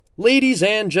Ladies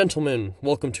and gentlemen,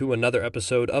 welcome to another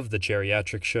episode of The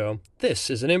Jerryatrick Show. This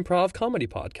is an improv comedy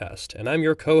podcast, and I'm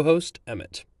your co-host,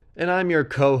 Emmett. And I'm your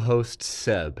co-host,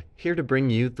 Seb, here to bring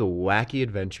you the wacky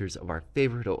adventures of our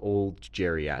favorite old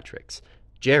geriatrics.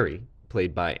 Jerry,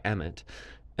 played by Emmett,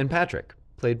 and Patrick,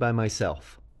 played by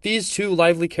myself. These two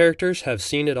lively characters have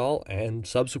seen it all and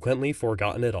subsequently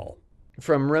forgotten it all.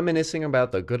 From reminiscing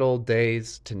about the good old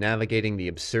days to navigating the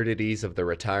absurdities of the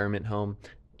retirement home,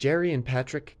 Jerry and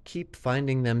Patrick keep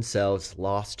finding themselves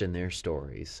lost in their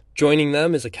stories. Joining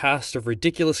them is a cast of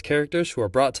ridiculous characters who are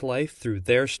brought to life through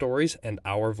their stories and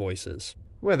our voices.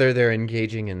 Whether they're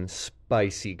engaging in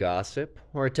spicy gossip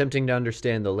or attempting to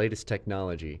understand the latest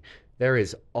technology, there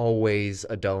is always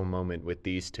a dull moment with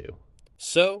these two.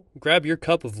 So, grab your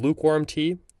cup of lukewarm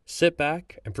tea, sit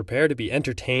back, and prepare to be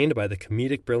entertained by the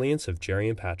comedic brilliance of Jerry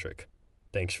and Patrick.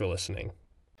 Thanks for listening.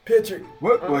 Patrick.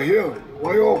 What? We're here.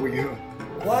 Why are we here?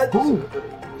 What? Who?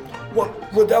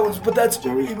 What? Well, that was. But that's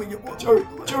Jerry. Jerry.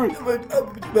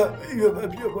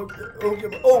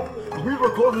 Oh. Are we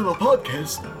recording a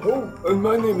podcast? Oh. And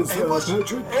my name is Ambush.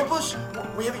 Patrick. Ambush.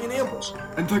 We're having an ambush.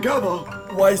 And together,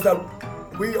 Why is that?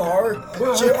 We are.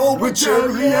 We're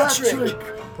Jerryatrick.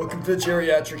 Welcome to the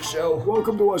Jerryatrick Show.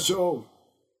 welcome to our show.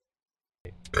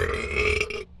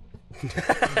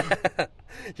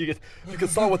 You can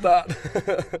start with that.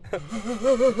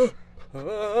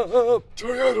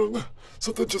 Jerry, I don't know.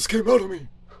 Something just came out of me.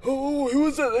 Oh, who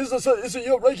is it? Is it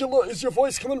your regular? Is your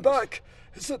voice coming back?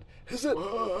 Is it? It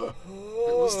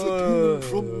was the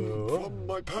demon from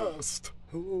my past.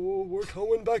 Oh, we're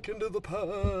going back into the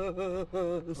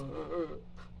past.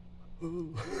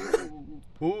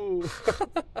 Ooh.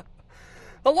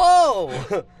 Hello.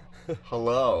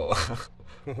 Hello.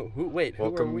 Wait, who are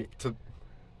Welcome we? to...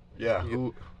 Yeah,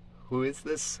 who is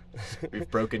this? We've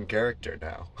broken character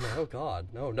now. Oh God,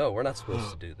 no, we're not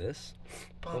supposed to do this.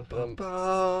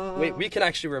 Ba-ba-ba. Wait, we can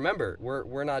actually remember.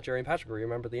 We're not Jerry and Patrick. We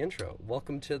remember the intro.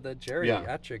 Welcome to the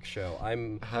Jerryatrick Show.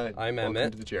 I'm Welcome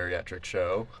Emmett. to the Jerryatrick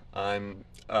Show. I'm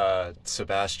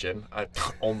Sebastian. I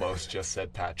almost just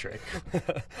said Patrick.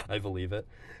 I believe it.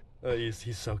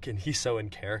 He's so in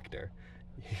character.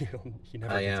 He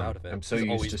never gets out of it. I'm so He's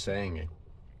used always to saying it.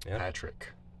 Yeah. Patrick.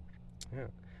 Yeah.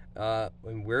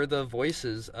 And we're the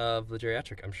voices of the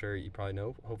Jerryatrick. I'm sure you probably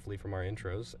know, hopefully from our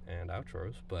intros and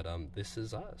outros, but this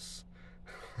is us.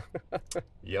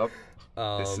 Yep.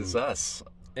 This is us.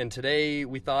 And today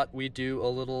we thought we'd do a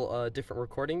little different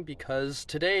recording because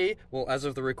today, well, as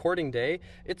of the recording day,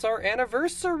 it's our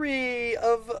anniversary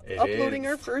of uploading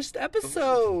our first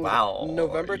episode. Wow.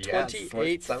 November Yes,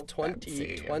 28th, so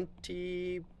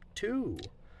 2022.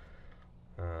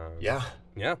 Yeah.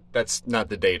 Yeah. That's not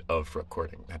the date of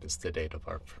recording. That is the date of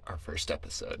our first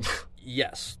episode.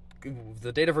 Yes.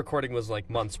 The date of recording was like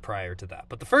months prior to that.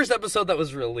 But the first episode that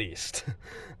was released.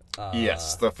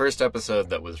 Yes, the first episode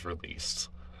that was released.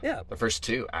 Yeah. The first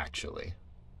two, actually.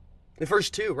 The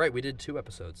first two, right. We did 2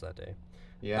 episodes that day.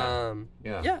 Yeah.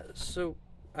 Yeah, so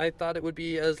I thought it would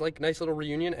be as like nice little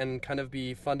reunion and kind of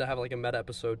be fun to have like a meta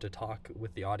episode to talk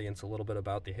with the audience a little bit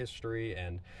about the history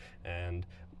and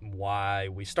why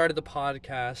we started the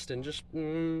podcast and just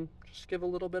give a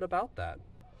little bit about that.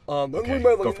 Okay, and we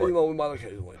might go for it. we might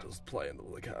occasionally just play into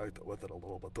the character with it a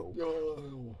little bit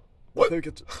too. What?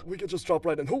 We could just drop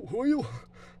right in. Who are you?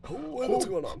 What's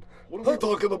going on? What are we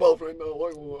talking about right now?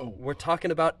 We're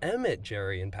talking about Emmett,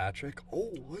 Jerry, and Patrick.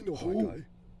 Oh, I know Who? that guy.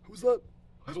 Who's that?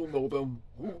 I don't know them.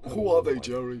 Who are they,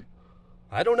 Jerry?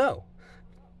 I don't know.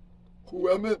 Who,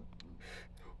 Emmett?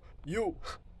 You.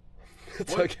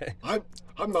 It's What? okay. I'm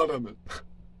not Emmett.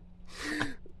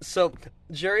 So,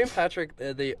 Jerry and Patrick,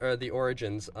 they are the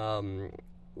origins.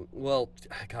 Well,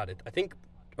 God, I think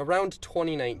around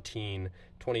 2019,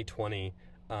 2020,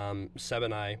 Seb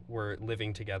and I were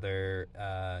living together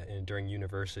during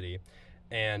university,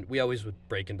 and we always would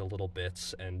break into little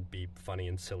bits and be funny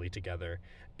and silly together.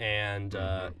 And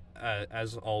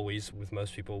as always, with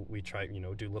most people, we try,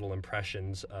 do little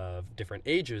impressions of different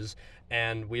ages,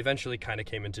 and we eventually kind of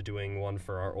came into doing one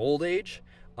for our old age.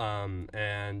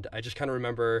 And I just kind of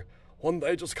remember one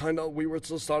day we just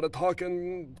started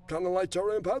talking kind of like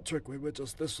Jerry and Patrick.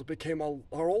 This became our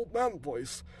old man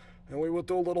voice. And we would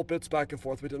do little bits back and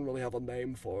forth. We didn't really have a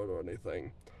name for it or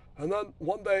anything. And then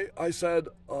one day I said,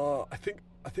 I think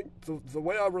the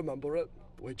way I remember it,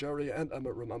 the way Jerry and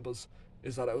Emmett remembers,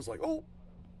 is that I was like, oh,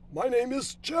 my name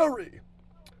is Jerry.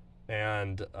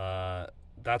 And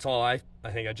that's all I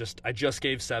think I just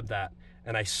gave Seb that.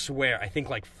 And I swear, I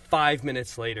think like 5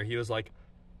 minutes later, he was like,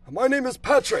 my name is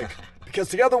Patrick, because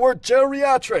together we're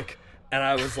Jerryatrick. And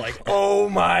I was like, oh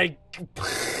my...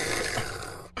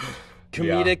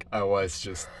 comedic. Yeah, I was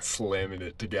just slamming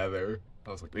it together.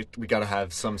 I was like, we gotta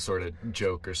have some sort of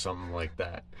joke or something like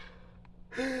that.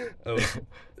 Oh,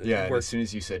 Yeah, and as soon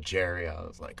as you said Jerry, I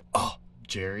was like, oh,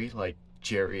 Jerry, like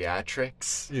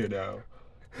Jerryatricks, you know?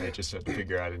 I just had to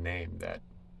figure out a name that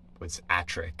was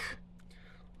Atrick.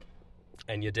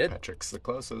 and you did. Patrick's the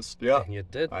closest. Yeah, And you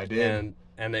did. I did.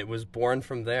 And it was born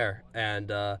from there.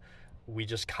 And we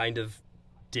just kind of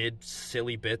did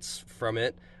silly bits from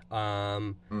it.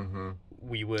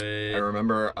 We would. I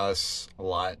remember us a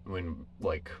lot when,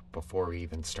 like, before we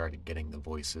even started getting the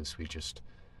voices, we just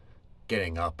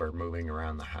getting up or moving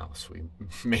around the house. We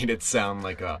made it sound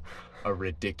like a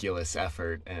ridiculous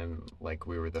effort and like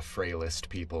we were the frailest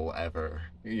people ever,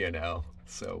 you know?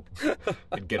 So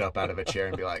I'd get up out of a chair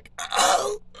and be like,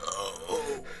 oh,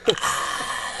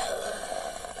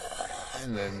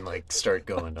 and then like start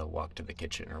going to walk to the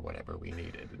kitchen or whatever we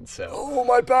needed. And so, Oh,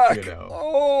 my back. you know,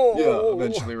 Oh. yeah,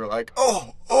 eventually we're like,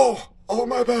 oh,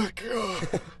 my back.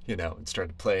 You know, and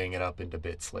started playing it up into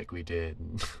bits like we did.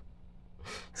 And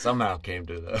somehow came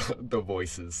to the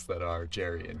voices that are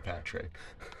Jerry and Patrick.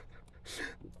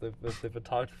 They've been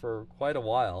talked for quite a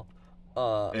while.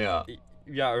 Yeah.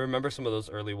 Yeah, I remember some of those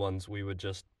early ones. We would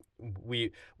just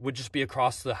be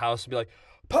across the house and be like,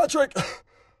 Patrick,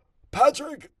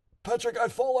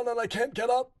 I've fallen and I can't get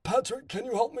up. Patrick, can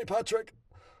you help me, Patrick?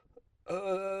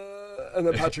 And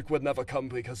then Patrick would never come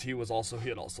because he had also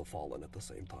fallen at the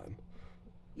same time.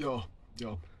 Yeah.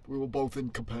 We were both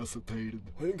incapacitated.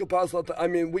 I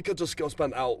mean, we could just go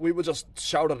spend out. We would just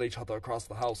shout at each other across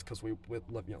the house because we live,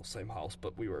 same house,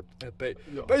 but we were at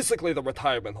basically the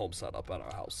retirement home set up at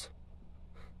our house.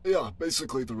 Yeah,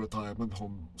 basically the retirement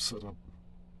home set up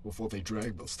before they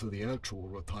dragged us to the actual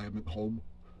retirement home.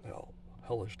 Yeah,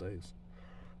 hellish days.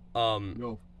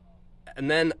 Yeah. and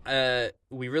then I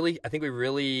think we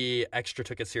really extra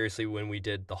took it seriously when we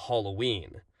did the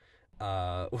Halloween.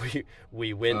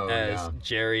 We went as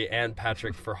Jerry and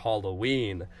Patrick for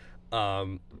Halloween,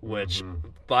 which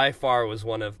by far was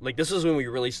one of this is when we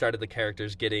really started the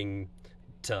characters getting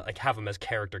to have them as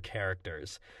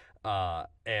characters,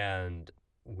 and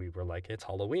we were like, it's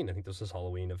Halloween. I think this was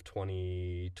Halloween of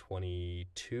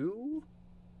 2022,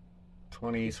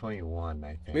 2021, I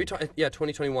think. maybe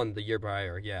 2021, the year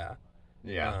prior, yeah.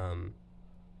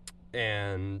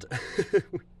 And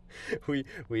we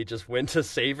just went to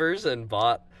Savers and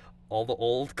bought all the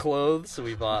old clothes.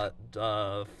 We bought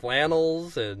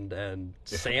flannels and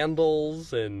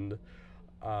sandals and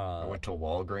I went to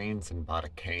Walgreens and bought a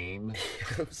cane.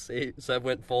 Seb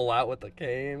went full out with the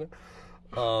cane.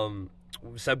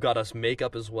 Seb got us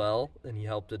makeup as well, and he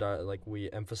helped it.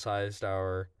 We emphasized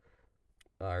our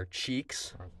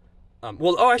cheeks.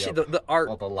 The art,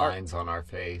 all the lines on our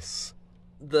face.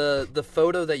 The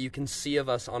photo that you can see of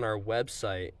us on our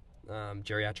website,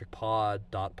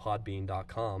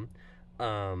 jerryatrickpod.podbean.com,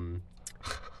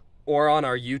 or on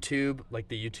our YouTube,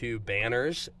 the YouTube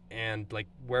banners, and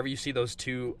wherever you see those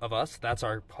two of us, that's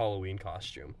our Halloween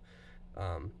costume.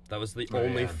 That was the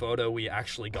only photo we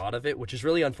actually got of it, which is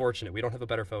really unfortunate. We don't have a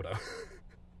better photo.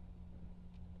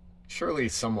 Surely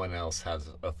someone else has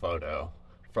a photo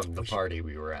from the party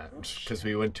we were at, because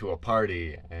we went to a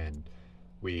party and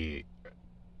we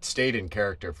stayed in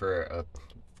character for a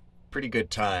pretty good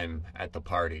time at the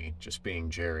party, just being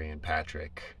Jerry and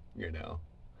Patrick,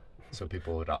 so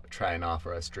people would try and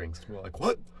offer us drinks. We're like,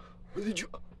 What?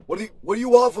 What are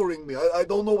you offering me? I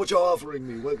don't know what you're offering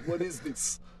me. What is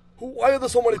this? Why are there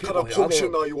so many What kind of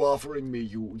potion are you offering me,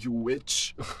 you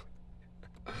witch?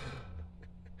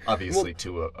 obviously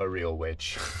to a real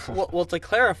witch. well, to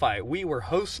clarify, we were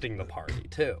hosting the party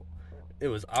too. It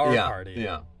was our party.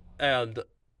 Yeah. And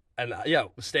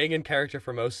staying in character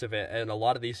for most of it, and a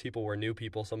lot of these people were new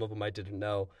people. Some of them I didn't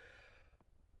know,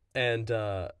 and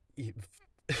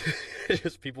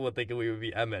just people would think we would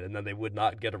be Emmett, and then they would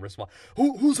not get a response.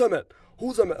 Who's Emmett?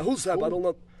 Who's Emmett? Who's Seb? I don't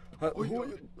know. I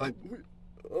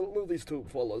don't know these two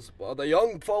fellas. Are they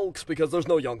young folks? Because there's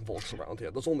no young folks around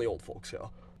here. There's only old folks here.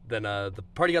 Then the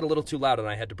party got a little too loud, and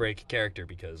I had to break character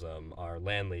because our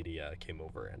landlady came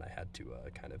over, and I had to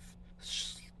kind of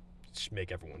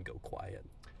make everyone go quiet.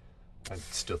 I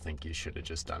still think you should have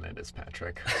just done it as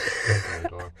Patrick.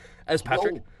 As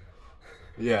Patrick? No.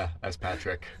 Yeah, as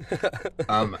Patrick.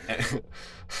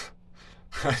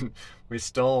 We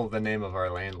stole the name of our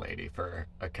landlady for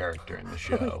a character in the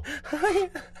show.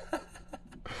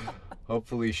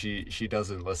 Hopefully she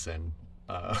doesn't listen.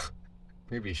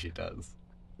 Maybe she does.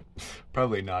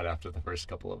 Probably not after the first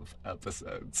couple of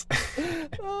episodes.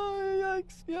 Oh,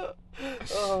 yikes, yeah.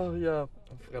 Oh, yeah.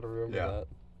 I forgot to remember that.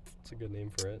 It's a good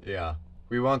name for it. Yeah.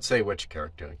 We won't say which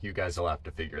character. You guys will have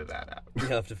to figure that out. You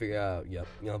have to figure out. Yep,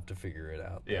 you'll have to figure it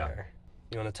out. Yeah. There.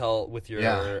 You want to tell with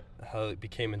your how it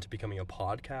became into becoming a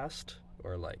podcast,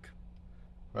 or like?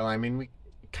 Well, I mean, we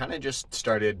kind of just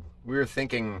started. We were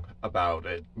thinking about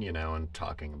it, and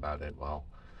talking about it while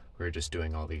we were just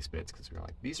doing all these bits because we were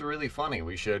like, these are really funny.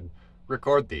 We should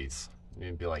record these. And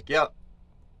you'd be like, yep.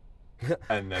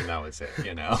 And then that was it,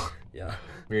 Yeah.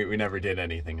 We never did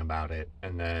anything about it.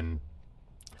 And then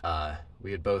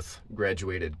we had both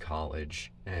graduated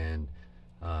college and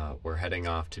we're heading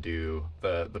off to do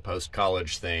the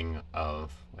post-college thing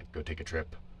of like go take a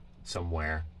trip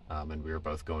somewhere. And we were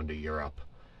both going to Europe.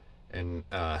 And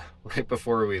right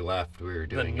before we left, we were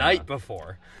doing... The night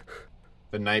before.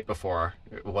 The night before.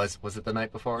 Was it the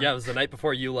night before? Yeah, it was the night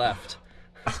before you left.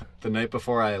 The night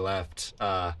before I left,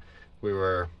 we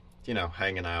were,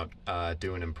 hanging out,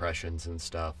 doing impressions and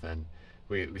stuff. And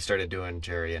we started doing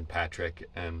Jerryatrick,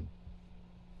 and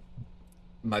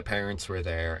my parents were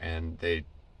there, and they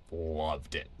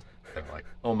loved it. They were like,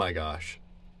 oh my gosh,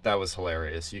 that was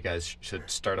hilarious. You guys should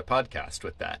start a podcast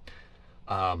with that.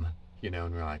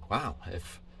 And we're like, wow,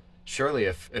 if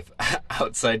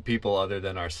outside people other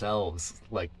than ourselves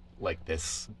like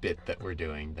this bit that we're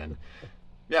doing, then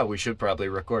yeah, we should probably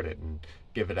record it and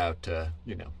give it out to,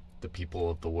 the people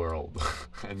of the world.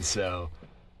 And so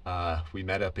we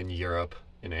met up in Europe,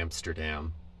 in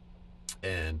Amsterdam,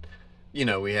 and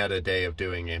we had a day of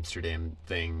doing Amsterdam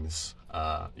things,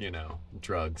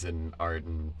 drugs and art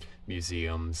and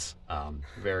museums,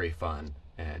 very fun.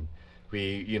 And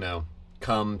we,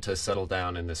 come to settle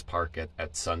down in this park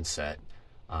at sunset.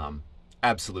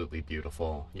 Absolutely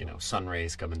beautiful, sun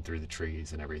rays coming through the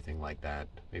trees and everything like that.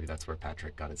 Maybe that's where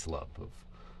Patrick got his love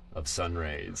of sun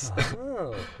rays.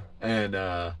 Oh.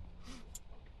 And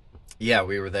yeah,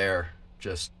 we were there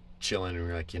just chilling, and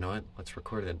we were like, you know what, let's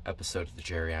record an episode of the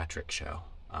Jerryatrick show,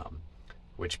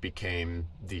 which became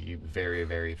the very,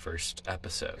 very first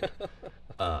episode.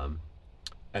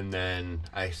 And then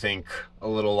I think a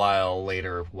little while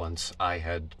later, once I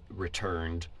had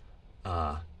returned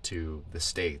to the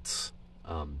States,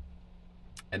 and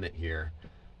then here,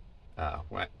 I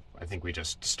think we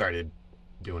just started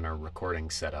doing our recording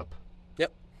setup.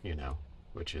 Yep.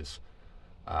 Which is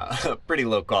pretty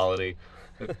low quality.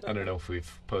 I don't know if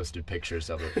we've posted pictures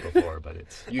of it before, but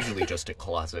it's usually just at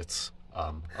closets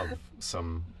of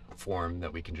some form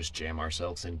that we can just jam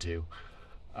ourselves into.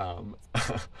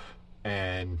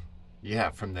 And yeah,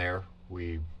 from there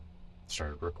we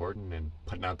started recording and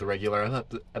putting out the regular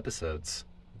episodes.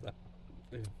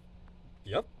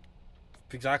 Yep.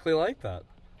 Exactly like that.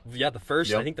 Yeah,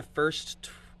 I think the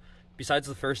first, besides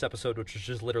the first episode, which was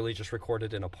just literally just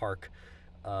recorded in a park,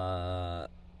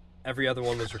 every other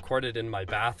one was recorded in my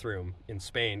bathroom in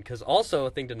Spain. Because also a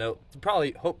thing to note,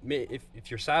 probably if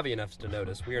you're savvy enough to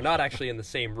notice, we are not actually in the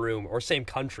same room or same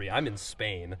country. I'm in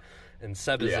Spain, and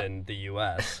Seb is in the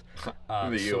U.S.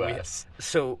 U.S.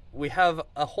 So we have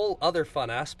a whole other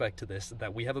fun aspect to this,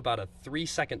 that we have about a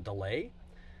 3-second delay.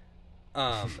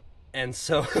 And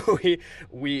so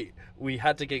we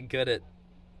had to get good at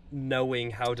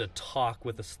knowing how to talk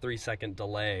with this 3-second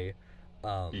delay.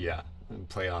 Yeah, and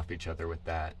play off each other with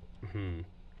that. Mm-hmm.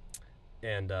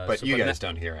 And but you guys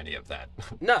don't hear any of that.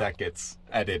 No, that gets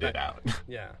edited out.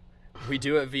 Yeah, we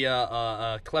do it via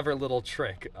a clever little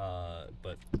trick.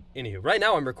 But anywho, right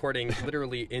now I'm recording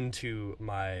literally into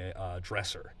my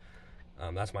dresser.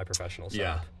 That's my professional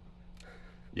setup.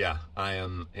 Yeah, I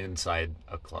am inside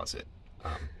a closet,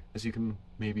 as you can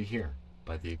maybe hear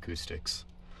by the acoustics.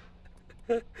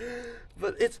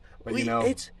 But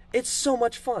it's so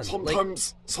much fun.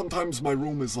 Sometimes my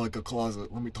room is like a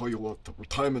closet. Let me tell you what, the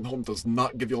retirement home does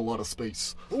not give you a lot of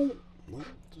space. Oh, no,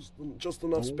 just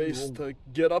enough space to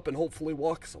get up and hopefully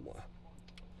walk somewhere.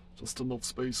 Just enough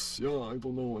space, yeah, I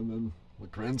don't know. And then my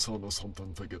grandson or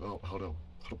something figured out how to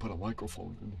put a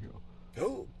microphone in here.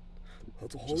 Oh,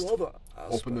 that's a whole other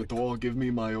aspect. Open the door, give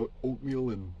me my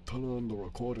oatmeal, and turn on the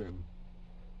recording.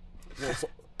 Well,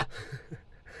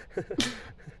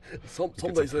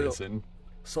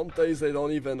 some days they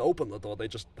don't even open the door. They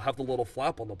just have the little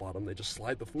flap on the bottom. They just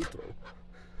slide the food through.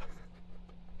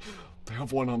 They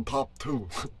have one on top too.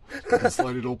 They can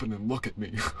slide it open and look at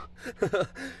me.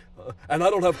 And I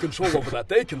don't have control over that.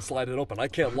 They can slide it open. I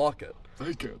can't lock it.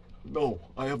 They can. No,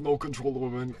 I have no control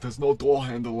over it. There's no door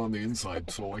handle on the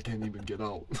inside, so I can't even get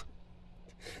out.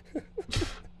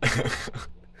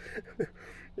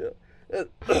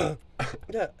 Good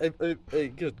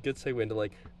segue into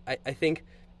I think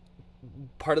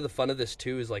part of the fun of this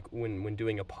too is when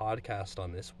doing a podcast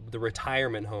on this, the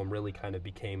retirement home really kind of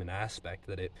became an aspect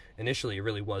that it initially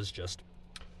really was just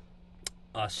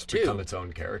us too. Become its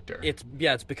own character. It's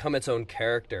become its own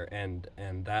character, and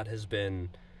that has been.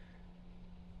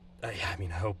 I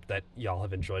mean, I hope that y'all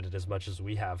have enjoyed it as much as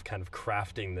we have, kind of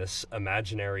crafting this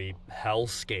imaginary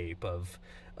hellscape of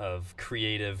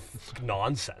creative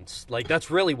nonsense. Like,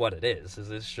 that's really what it is.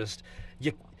 It's just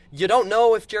you don't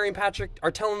know if Jerry and Patrick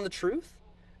are telling the truth.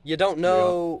 You don't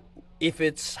know if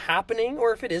it's happening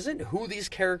or if it isn't. Who these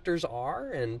characters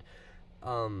are, and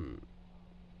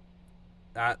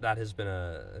that has been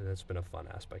a fun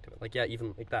aspect of it. Like,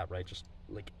 even like that, right? Just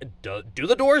like, do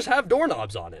the doors have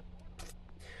doorknobs on it?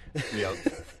 Yep.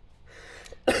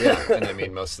 Yeah, and I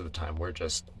mean, most of the time we're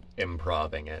just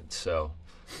improving it, so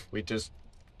we just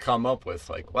come up with,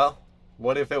 like, well,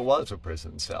 what if it was a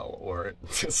prison cell or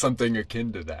something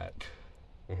akin to that?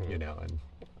 You know, and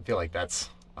I feel like that's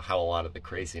how a lot of the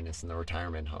craziness in the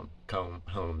retirement home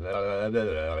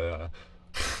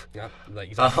Yeah,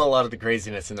 like, how a lot of the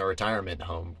craziness in the retirement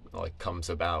home, like, comes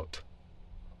about.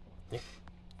 Yeah,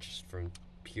 just from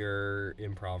pure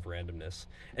improv randomness.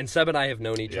 And Seb and I have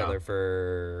known each other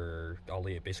for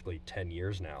basically 10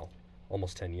 years now,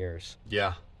 almost 10 years.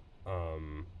 Yeah.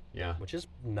 Yeah. Which is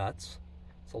nuts.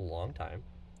 It's a long time.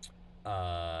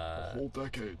 A whole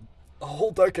decade. A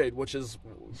whole decade, which is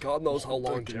God knows how whole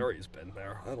long decade. Jerry's been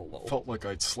there. I don't know. Felt like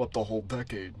I'd slept a whole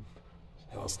decade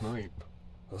last night.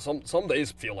 Some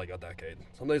days feel like a decade.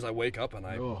 Some days I wake up and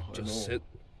I Yeah, I just know. sit.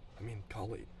 I mean,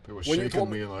 golly. They were When you shaking told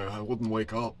me and I wouldn't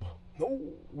wake up. No,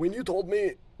 when you told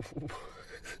me,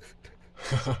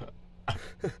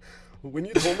 when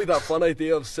you told me that fun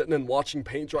idea of sitting and watching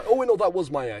paint dry. Oh, wait, no, that was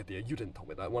my idea. You didn't tell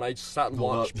me that. When I sat and No,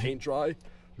 watched that- paint dry.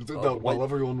 You did Oh, that while wait.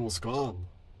 everyone was gone.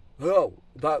 Oh,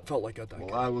 that felt like a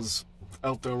decade. While I was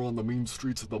out there on the mean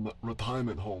streets of the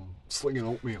retirement home, slinging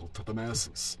oatmeal to the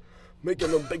masses.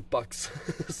 Making them big bucks,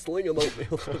 slinging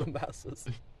oatmeal to the masses.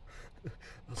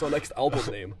 That's our next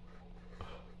album name.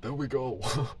 There we go.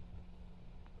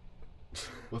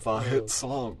 With our hit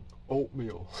song,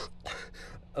 Oatmeal.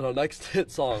 And our next hit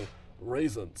song,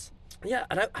 Raisins. Yeah,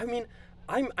 and I mean,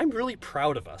 I'm really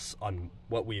proud of us on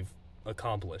what we've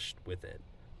accomplished with it.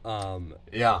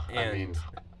 Yeah, I And mean,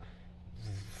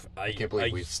 I can't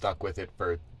believe we've stuck with it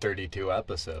for 32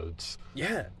 episodes.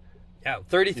 Yeah,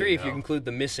 33 You if you know. include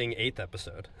the missing 8th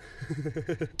episode.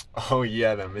 Oh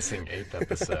yeah, the missing 8th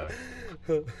episode.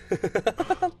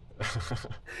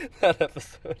 That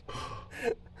episode.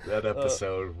 That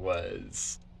episode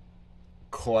was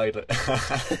quite a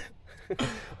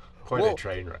quite Well, a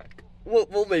train wreck.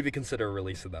 We'll maybe consider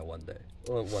releasing that one day.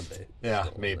 Well, one day. Yeah,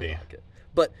 Still, maybe. rock it.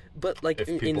 But like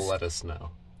If people let us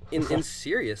know. in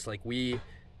serious, like,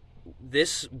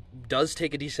 this does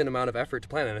take a decent amount of effort to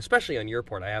plan, and especially on your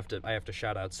part, I have to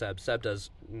shout out Seb. Seb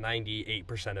does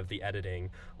 98% of the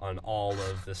editing on all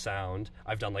of the sound.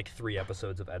 I've done like 3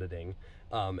 episodes of editing,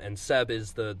 and Seb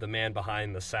is the man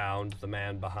behind the sound, the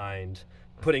man behind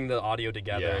putting the audio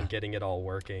together Yeah. and getting it all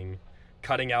working,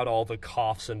 cutting out all the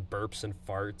coughs and burps and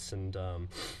farts and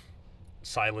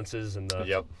silences and the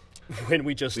Yep. when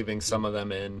we just Leaving some of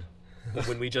them in.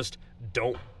 when we just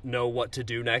don't know what to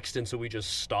do next, and so we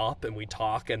just stop and we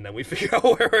talk, and then we figure out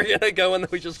where we're gonna go, and then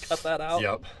we just cut that out.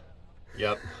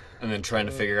 Yep. And then trying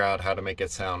to figure out how to make it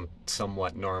sound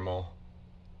somewhat normal.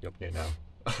 Yep. You know.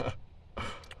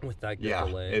 With that good Yeah,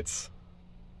 delay.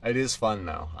 it is fun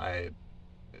though.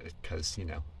 Because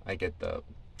I get the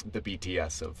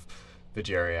BTS of the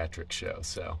Jerryatrick show,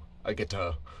 so I get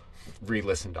to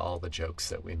re-listen to all the jokes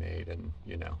that we made, and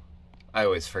I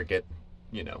always forget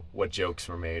what jokes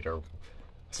were made, or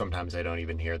sometimes I don't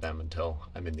even hear them until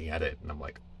I'm in the edit, and I'm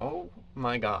like, oh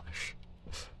my gosh,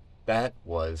 that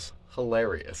was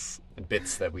hilarious. And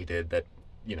bits that we did that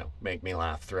make me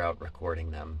laugh throughout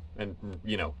recording them and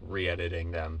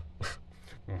re-editing them.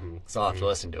 So I'll have to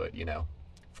listen to it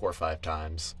 4 or 5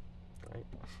 times. Right.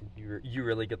 You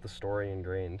really get the story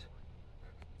ingrained.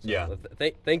 So, Yeah.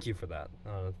 Thank you for that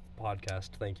podcast.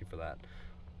 Thank you for that.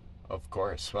 Of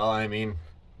course. Well, I mean,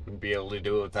 wouldn't be able to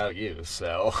do it without you,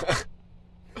 so.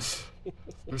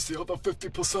 There's the other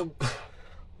 50%.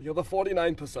 The other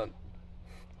 49%.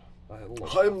 I don't know.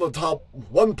 I'm the top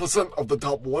 1% of the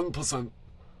top 1%.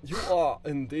 You are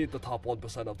indeed the top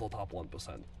 1% of the top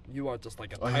 1%. You are just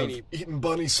like a I tiny. have eaten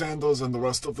Bernie Sanders and the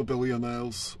rest of the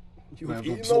billionaires. You've I have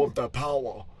eaten absorbed them? their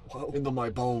power Wow. into my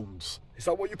bones. Is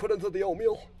that what you put into the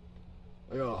oatmeal?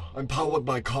 Yeah, I'm powered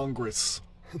by Congress.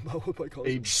 Oh my God.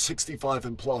 Age 65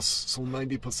 and plus, so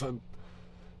 90%.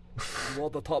 You are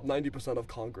the top 90% of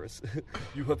Congress.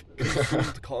 You have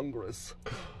consumed Congress.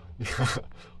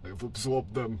 I've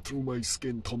absorbed them through my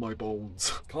skin to my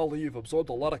bones. Golly, you've absorbed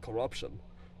a lot of corruption.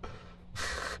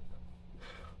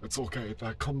 It's okay,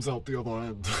 that comes out the other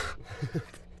end.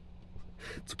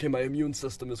 It's okay, my immune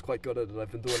system is quite good at it.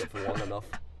 I've been doing it for long enough.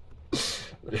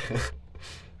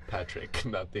 Patrick,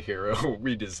 not the hero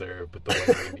we deserve, but the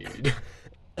one we need.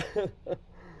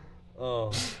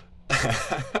 Oh.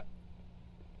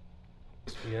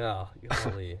 Yeah,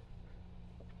 golly.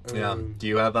 Yeah. Do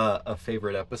you have a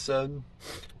favorite episode?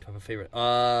 I have a favorite.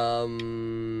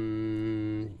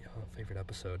 Favorite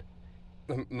episode.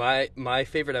 My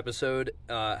favorite episode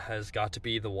has got to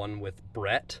be the one with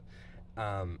Brett,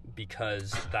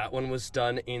 because that one was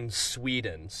done in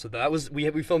Sweden. So that was we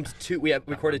filmed we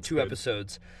recorded two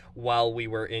episodes while we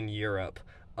were in Europe,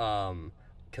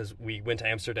 because we went to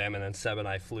Amsterdam and then Seb and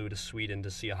I flew to Sweden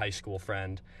to see a high school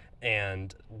friend,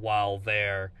 and while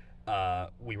there.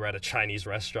 We were at a Chinese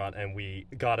restaurant and we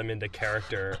got him into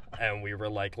character and we were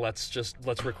like, let's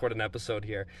record an episode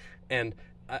here. And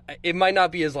it might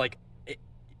not be as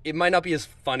it might not be as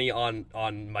funny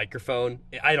on microphone.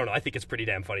 I don't know. I think it's pretty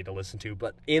damn funny to listen to.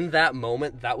 But in that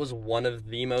moment, that was one of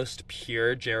the most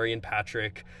pure Jerry and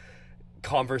Patrick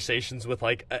conversations with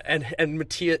and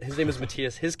Matthias. His name is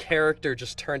Matthias. His character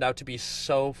just turned out to be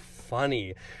so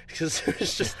funny because it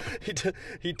was just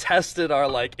he tested our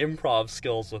improv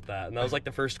skills with that, and that was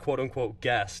the first quote unquote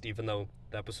guest, even though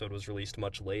the episode was released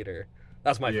much later.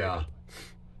 That's my favorite.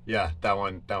 Yeah, that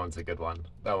one's a good one.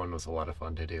 That one was a lot of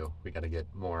fun to do. We got to get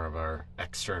more of our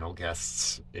external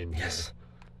guests in here. It's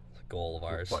a goal of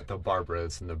ours. The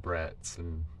Barbaras and the Bretts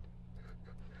and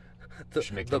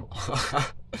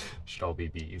should all be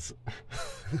bees.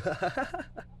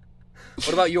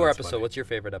 What about your episode? Funny. What's your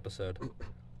favorite episode?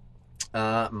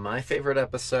 My favorite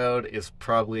episode is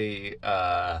probably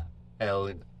El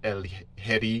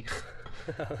Jerry.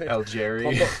 El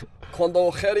Jerry.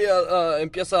 Cuando Jerry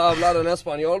empieza a hablar en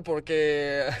español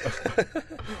porque...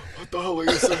 What the hell are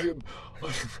you saying?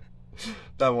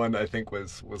 That one I think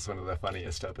was one of the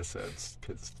funniest episodes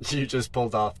because you just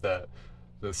pulled off the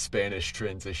Spanish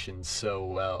transition so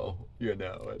well,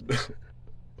 and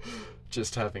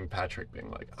just having Patrick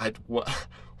being like, what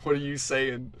are you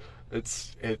saying?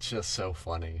 It's just so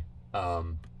funny.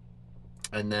 And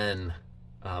then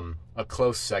a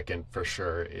close second for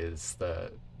sure is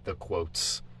the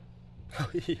quotes. Oh,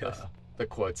 yes. The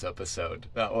quotes episode.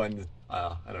 That one,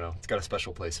 I don't know. It's got a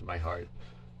special place in my heart.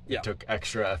 Yeah. It took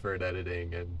extra effort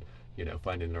editing and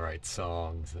finding the right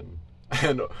songs and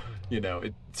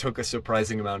it took a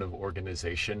surprising amount of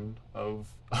organization of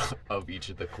each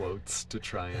of the quotes to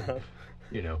try and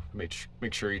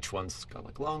make sure each one's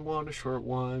got long one, a short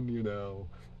one,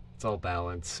 it's all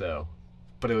balanced. So,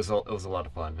 but it was a lot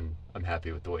of fun, and I'm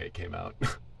happy with the way it came out.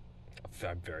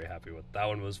 I'm very happy with that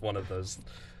one. Was one of those.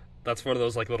 That's one of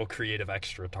those little creative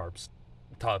extra types.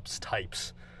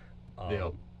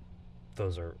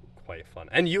 Those are quite fun,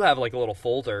 and you have a little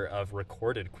folder of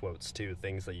recorded quotes too,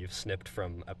 things that you've snipped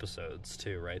from episodes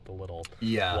too, right? The little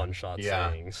one-shot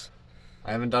sayings.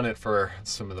 I haven't done it for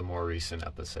some of the more recent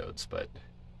episodes, but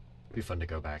it'd be fun to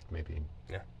go back maybe and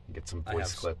get some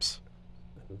voice clips.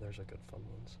 There's a good fun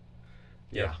ones.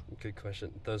 Yeah, good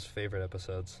question. Those favorite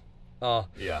episodes. Oh,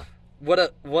 yeah. What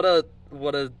a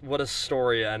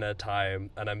story and a time,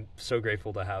 and I'm so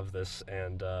grateful to have this,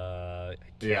 and I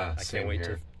can't wait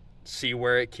to see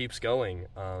where it keeps going.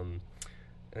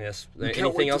 Yes.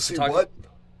 Anything else to talk about?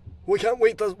 We can't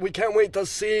wait to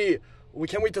see.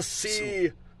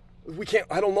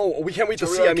 I don't know. We can't wait to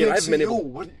see. I mean, I've been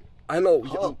able. I know.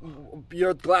 Huh?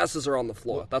 Your glasses are on the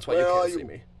floor. That's why you can't see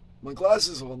me. My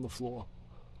glasses are on the floor.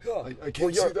 Yeah, I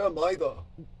can't see them either.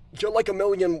 You're a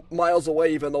million miles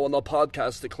away, even though in the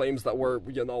podcast it claims that we're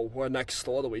next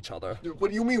door to each other. What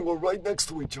do you mean? We're right next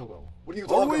to each other. What are you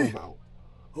talking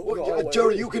about?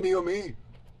 Jerry, you can hear me.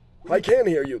 I can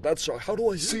hear you. That's right. How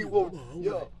do I hear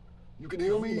you? You can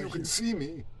hear me. You can see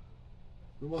me.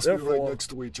 We must be right next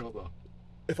to each other.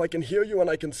 If I can hear you and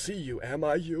I can see you, am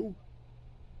I you?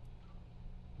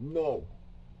 No.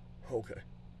 Okay.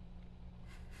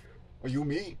 Are you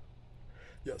me?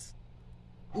 Yes.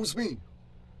 Who's me?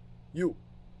 You.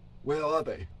 Where are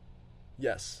they?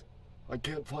 Yes. I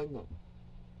can't find them.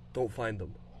 Don't find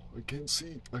them. I can't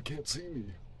see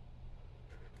me.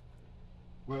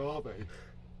 Where are they?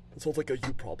 It sounds like a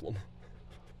you problem.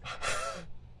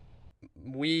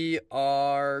 We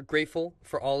are grateful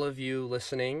for all of you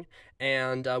listening,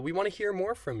 and we want to hear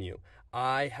more from you.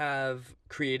 I have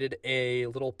created a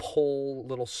little poll,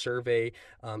 little survey.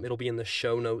 It'll be in the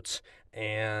show notes,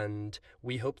 and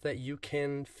we hope that you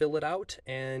can fill it out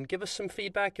and give us some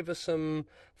feedback, give us some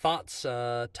thoughts,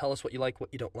 tell us what you like, what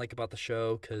you don't like about the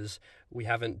show, because we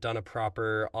haven't done a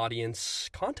proper audience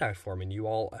contact form, and you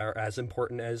all are as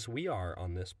important as we are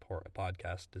on this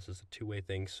podcast. This is a two-way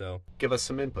thing, so... Give us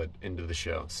some input into the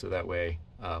show, so that way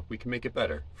we can make it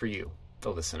better for you.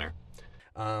 the listener.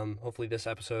 Hopefully this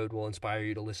episode will inspire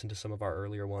you to listen to some of our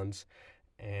earlier ones.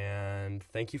 And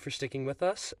thank you for sticking with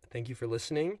us. Thank you for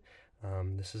listening.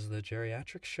 This is the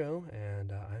Jerryatrick Show,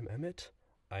 and I'm Emmett.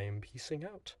 I am peacing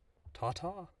out.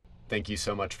 Ta-ta. Thank you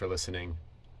so much for listening,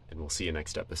 and we'll see you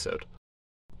next episode.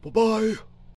 Bye-bye.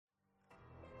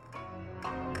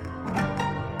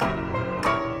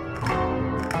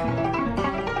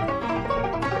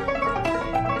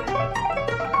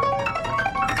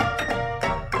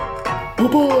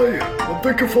 Bye-bye, and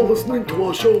thank you for listening to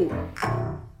our show.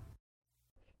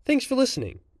 Thanks for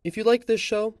listening. If you like this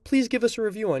show, please give us a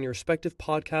review on your respective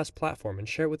podcast platform and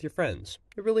share it with your friends.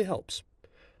 It really helps.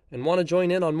 And want to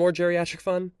join in on more geriatric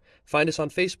fun? Find us on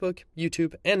Facebook,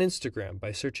 YouTube, and Instagram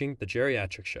by searching The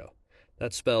Jerryatrick Show.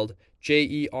 That's spelled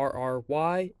Jerryatrick.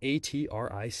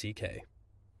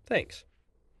 Thanks.